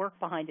real work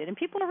behind it? And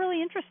people are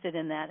really interested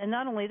in that. And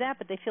not only that,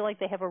 but they feel like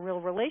they have a real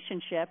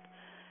relationship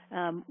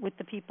with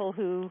the people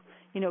who,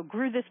 you know,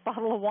 grew this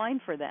bottle of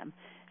wine for them.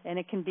 and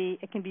it can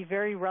be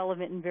very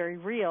relevant and very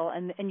real,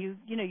 and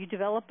you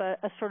develop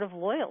a sort of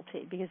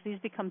loyalty because these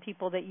become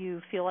people that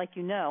you feel like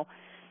you know.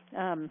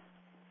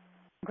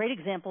 Great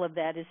example of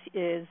that is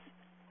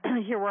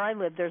here where I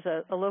live. There's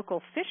a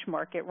local fish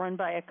market run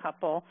by a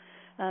couple.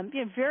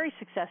 Very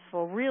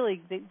successful.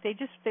 Really,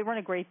 they run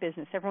a great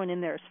business. Everyone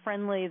in there is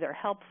friendly. They're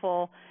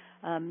helpful.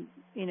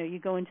 You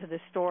go into the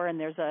store and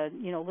there's a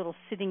little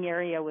sitting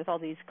area with all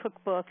these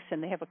cookbooks,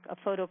 and they have a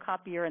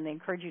photocopier, and they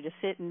encourage you to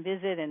sit and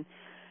visit and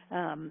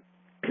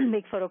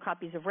make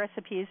photocopies of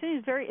recipes.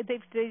 They've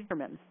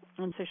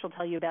and so she'll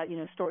tell you about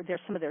there's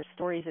some of their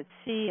stories at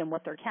sea and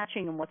what they're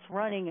catching and what's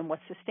running and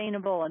what's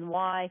sustainable and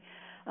why.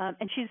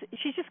 And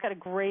she's just got a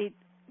great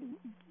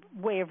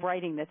way of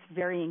writing that's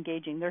very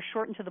engaging. They're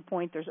short and to the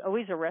point. There's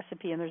always a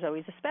recipe and there's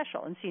always a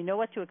special, and so you know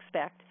what to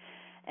expect.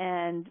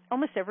 And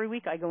almost every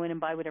week I go in and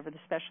buy whatever the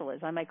special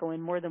is. I might go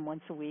in more than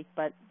once a week,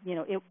 but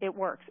it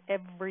works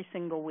every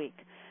single week.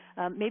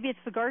 Maybe it's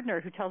the gardener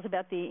who tells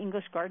about the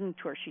English garden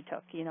tour she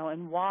took,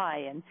 and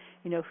why, and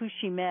who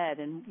she met,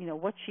 and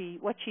what she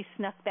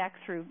snuck back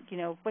through,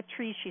 what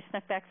trees she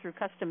snuck back through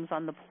customs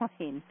on the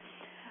plane.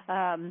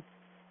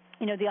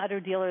 The auto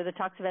dealer that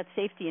talks about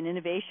safety and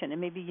innovation,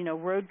 and maybe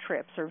road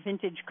trips or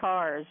vintage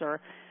cars or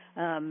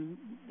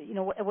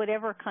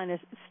whatever kind of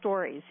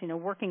stories.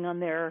 Working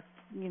on a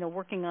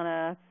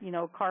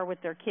car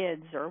with their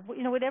kids, or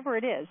whatever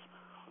it is.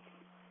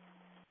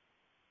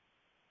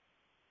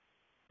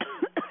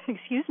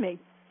 Excuse me.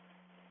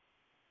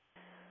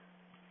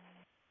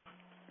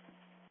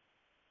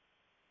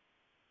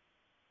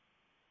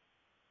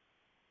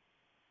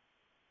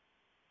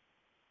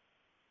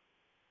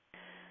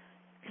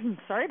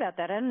 Sorry about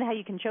that. I don't know how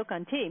you can choke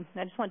on tea.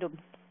 I just wanted to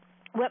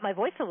wet my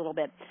voice a little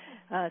bit.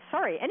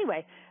 Sorry.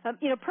 Anyway,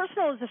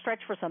 personal is a stretch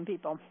for some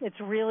people. It's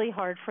really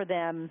hard for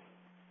them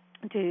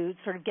to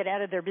sort of get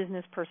out of their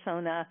business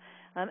persona.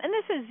 And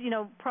this is,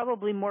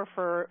 probably more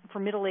for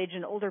middle-aged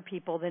and older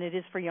people than it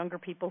is for younger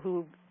people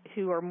who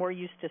are more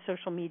used to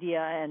social media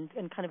and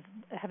kind of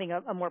having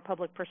a more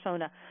public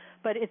persona.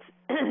 But it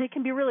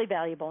can be really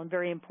valuable and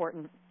very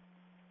important.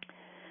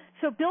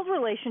 So build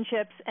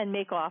relationships and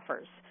make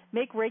offers.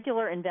 Make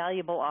regular and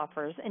valuable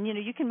offers, and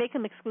you can make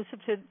them exclusive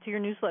to your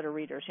newsletter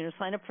readers.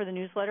 Sign up for the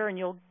newsletter, and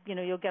you'll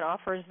get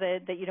offers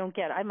that you don't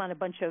get. I'm on a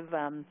bunch of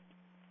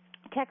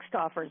text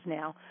offers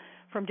now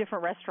from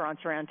different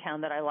restaurants around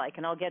town that I like,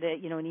 and I'll get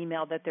an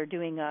email that they're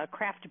doing a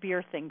craft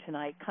beer thing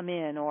tonight. Come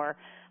in, or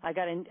I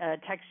got a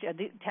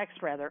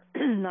text rather,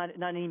 not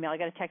an email. I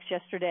got a text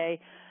yesterday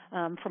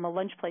from a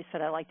lunch place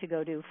that I like to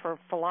go to for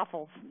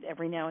falafels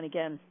every now and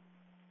again.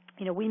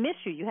 We miss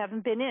you. You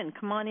haven't been in.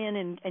 Come on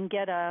in and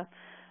get a.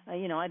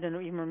 I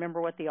don't even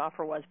remember what the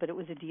offer was, but it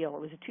was a deal.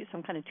 It was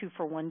some kind of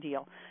 2-for-1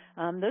 deal.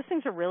 Those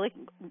things are really,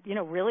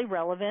 really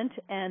relevant,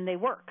 and they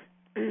work.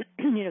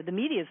 The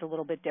media is a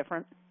little bit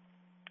different,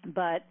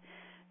 but,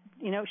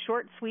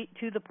 short, sweet,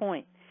 to the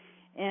point.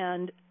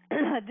 And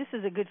this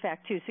is a good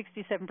fact, too.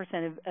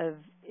 67% of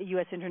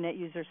U.S. Internet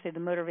users say the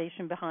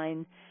motivation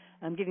behind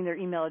giving their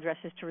email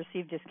addresses to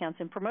receive discounts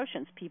and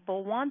promotions.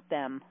 People want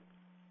them.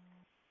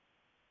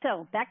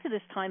 So back to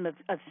this time of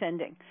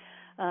sending.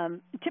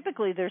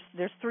 Typically,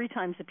 there's 3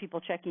 times that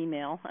people check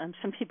email.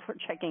 Some people are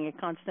checking it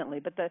constantly,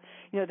 but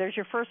there's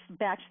your first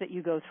batch that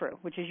you go through,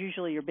 which is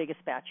usually your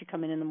biggest batch. You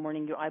come in the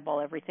morning, you eyeball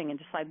everything, and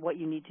decide what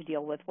you need to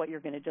deal with, what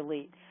you're going to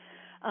delete.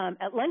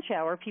 At lunch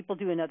hour, people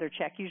do another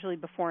check, usually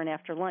before and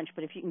after lunch.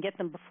 But if you can get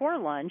them before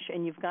lunch,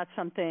 and you've got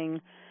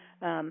something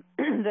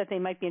that they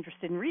might be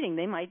interested in reading,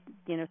 they might,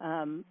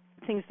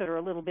 things that are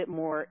a little bit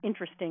more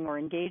interesting or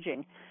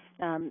engaging.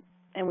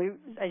 And we,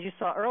 as you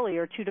saw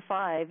earlier, 2 to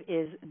 5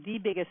 is the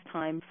biggest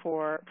time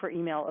for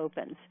email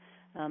opens.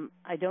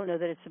 I don't know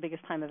that it's the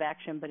biggest time of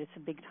action, but it's a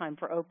big time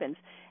for opens.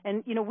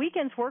 And,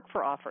 weekends work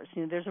for offers.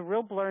 There's a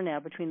real blur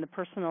now between the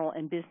personal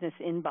and business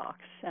inbox,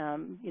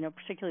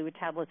 particularly with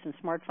tablets and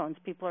smartphones.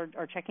 People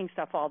are checking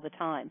stuff all the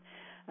time.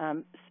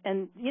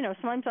 And,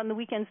 sometimes on the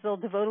weekends they'll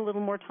devote a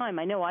little more time.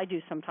 I know I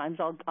do sometimes.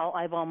 I'll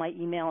eyeball my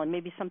email, and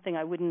maybe something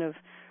I wouldn't have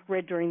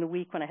read during the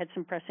week when I had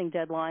some pressing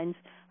deadlines.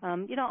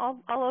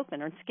 I'll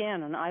open or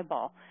scan and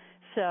eyeball.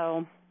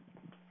 So,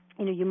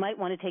 you might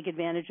want to take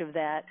advantage of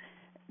that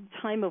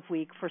time of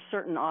week for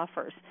certain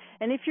offers.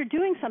 And if you're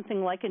doing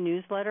something like a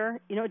newsletter,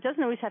 it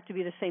doesn't always have to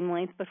be the same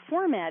length, but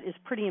format is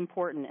pretty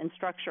important, and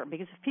structure,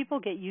 because if people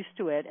get used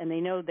to it and they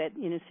know that,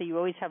 say you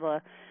always have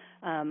a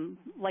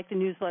like the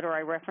newsletter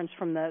I referenced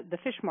from the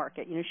fish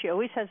market. She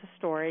always has a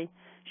story,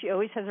 she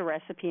always has a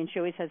recipe, and she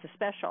always has a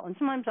special. And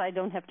sometimes I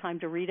don't have time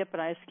to read it, but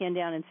I scan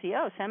down and see,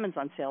 salmon's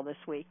on sale this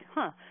week.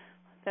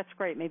 That's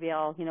great. Maybe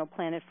I'll,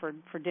 plan it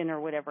for dinner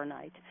whatever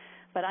night.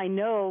 But I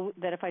know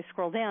that if I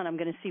scroll down, I'm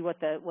going to see what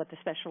the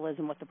special is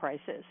and what the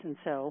price is. And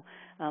so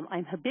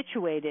I'm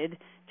habituated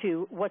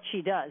to what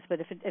she does.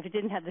 But if it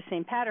didn't have the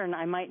same pattern,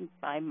 I might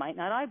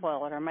not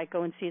eyeball it, or I might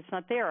go and see it's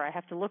not there. I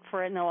have to look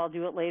for it. No, I'll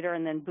do it later,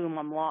 and then boom,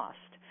 I'm lost.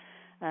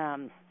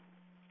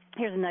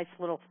 Here's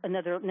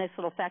another nice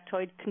little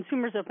factoid.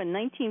 Consumers open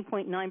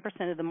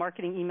 19.9% of the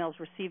marketing emails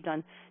received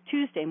on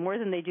Tuesday, more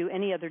than they do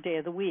any other day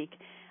of the week.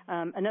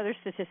 Another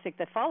statistic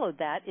that followed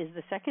that is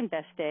the second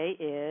best day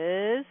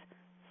is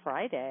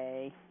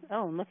Friday.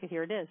 Oh, and look,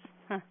 here it is.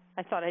 Huh.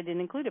 I thought I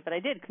didn't include it, but I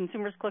did.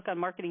 Consumers click on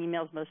marketing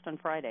emails most on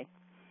Friday.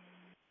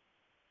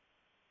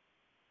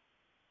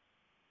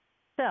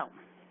 So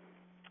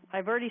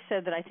I've already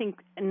said that I think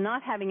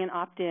not having an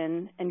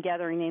opt-in and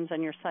gathering names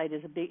on your site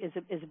is a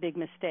big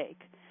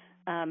mistake.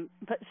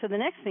 So the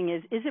next thing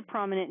is it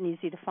prominent and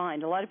easy to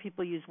find? A lot of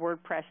people use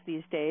WordPress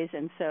these days,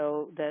 and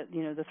so the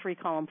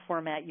 3-column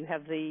format, you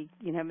have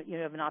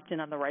an opt-in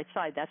on the right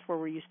side. That's where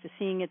we're used to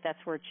seeing it. That's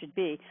where it should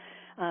be.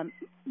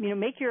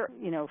 Make your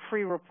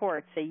free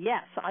report. Say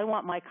yes, I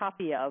want my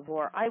copy of,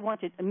 or I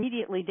want it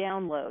immediately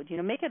download.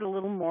 Make it a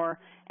little more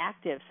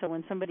active, so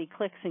when somebody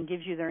clicks and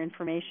gives you their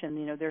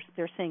information,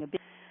 they're saying a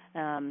big.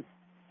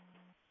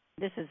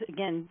 This is,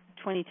 again,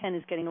 2010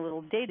 is getting a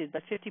little dated,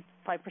 but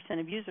 55%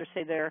 of users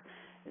say their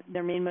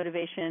main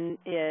motivation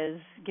is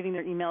giving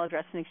their email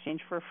address in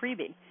exchange for a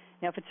freebie.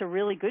 Now, if it's a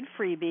really good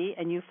freebie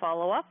and you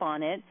follow up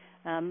on it,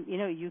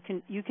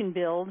 you can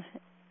build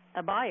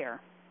a buyer.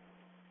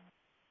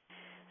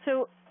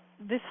 So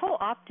this whole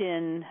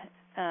opt-in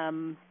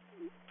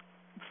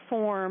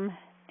form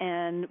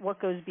and what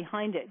goes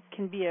behind it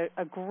can be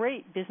a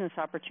great business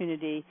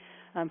opportunity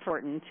for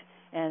it.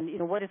 And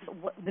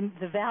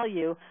the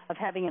value of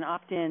having an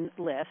opt-in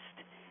list,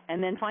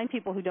 and then find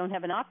people who don't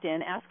have an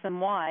opt-in, ask them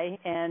why,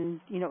 and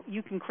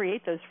you can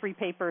create those free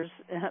papers,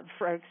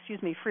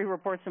 free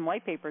reports and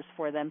white papers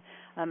for them,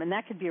 and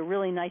that could be a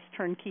really nice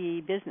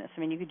turnkey business. I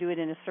mean, you could do it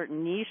in a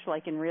certain niche,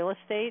 like in real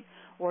estate,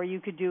 or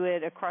you could do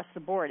it across the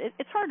board.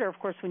 It's harder, of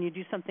course, when you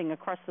do something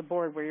across the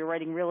board, where you're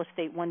writing real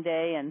estate one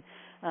day and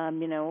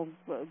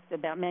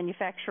about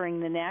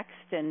manufacturing the next,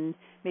 and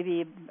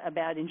maybe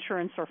about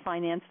insurance or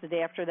finance the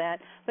day after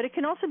that. But it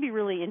can also be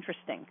really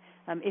interesting.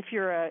 If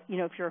you're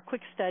a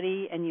quick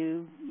study and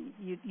you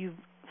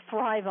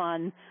thrive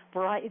on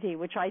variety,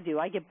 which I do.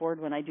 I get bored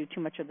when I do too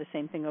much of the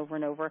same thing over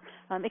and over.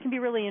 It can be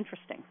really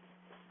interesting.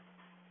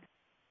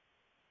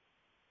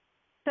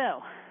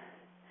 So,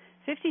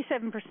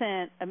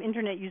 57% of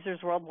Internet users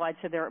worldwide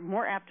said they're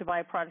more apt to buy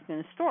a product in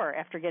a store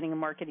after getting a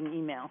marketing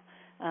email.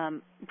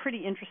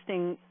 Pretty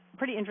interesting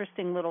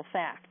little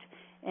fact.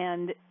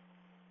 And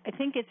I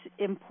think it's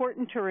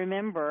important to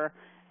remember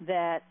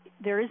that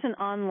there is an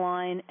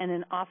online and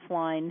an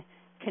offline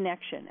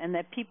connection, and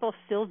that people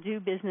still do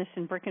business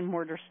in brick and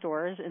mortar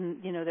stores. And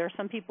there are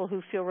some people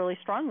who feel really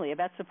strongly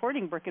about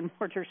supporting brick and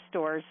mortar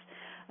stores,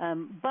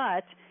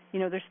 but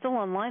they're still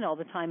online all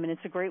the time, and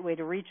it's a great way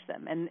to reach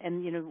them. And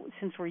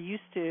since we're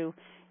used to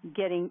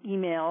getting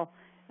email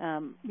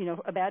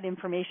about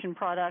information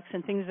products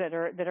and things that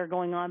are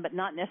going on, but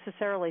not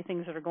necessarily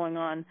things that are going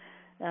on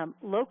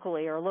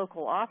locally or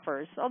local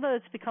offers, although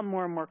it's become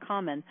more and more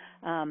common.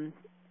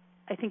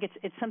 I think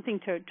it's something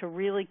to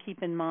really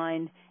keep in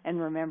mind and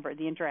remember,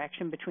 the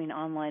interaction between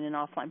online and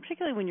offline,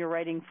 particularly when you're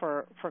writing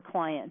for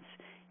clients,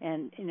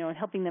 and and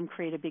helping them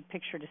create a big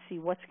picture to see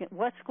what's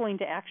going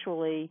to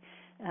actually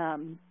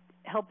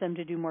help them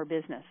to do more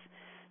business.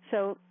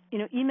 So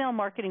email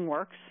marketing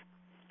works.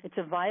 It's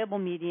a viable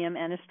medium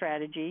and a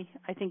strategy.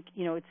 I think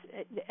it's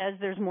as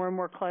there's more and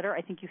more clutter,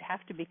 I think you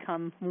have to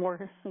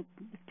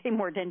pay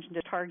more attention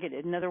to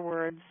targeted. In other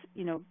words,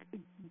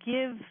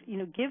 give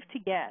to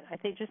get. I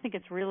think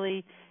it's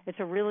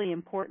a really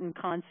important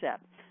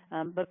concept.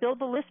 But build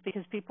the list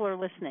because people are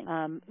listening.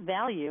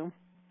 Value,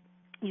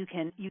 you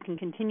can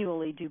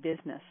continually do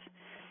business.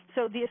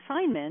 So the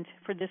assignment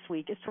for this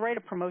week is to write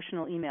a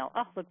promotional email.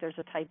 Oh, look, there's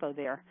a typo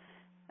there.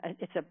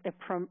 It's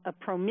a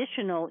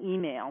promotional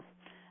email.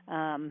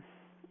 I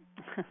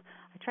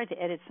tried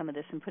to edit some of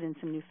this and put in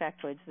some new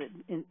factoids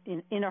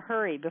in a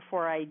hurry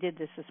before I did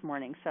this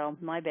morning, so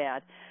my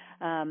bad.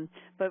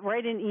 But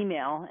write an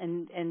email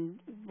and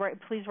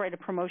please write a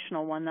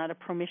promotional one, not a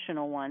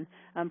promissional one,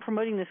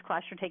 promoting this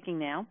class you're taking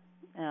now,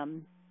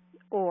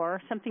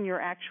 or something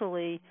you're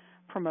actually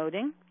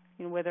promoting,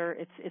 whether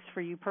it's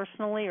for you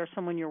personally or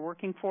someone you're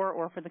working for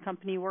or for the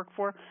company you work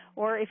for,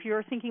 or if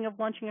you're thinking of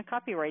launching a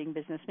copywriting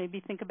business, maybe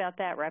think about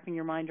that, wrapping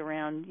your mind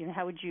around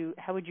how would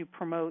you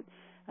promote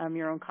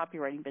your own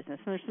copywriting business.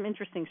 And there's some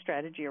interesting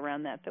strategy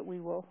around that we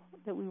will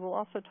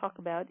also talk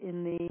about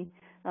in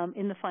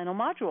the final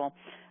module.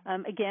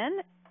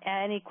 Again,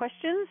 any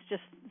questions,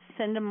 just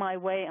send them my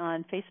way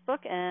on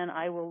Facebook, and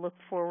I will look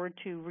forward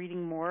to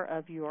reading more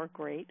of your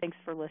great. Thanks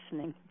for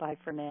listening. Bye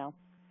for now.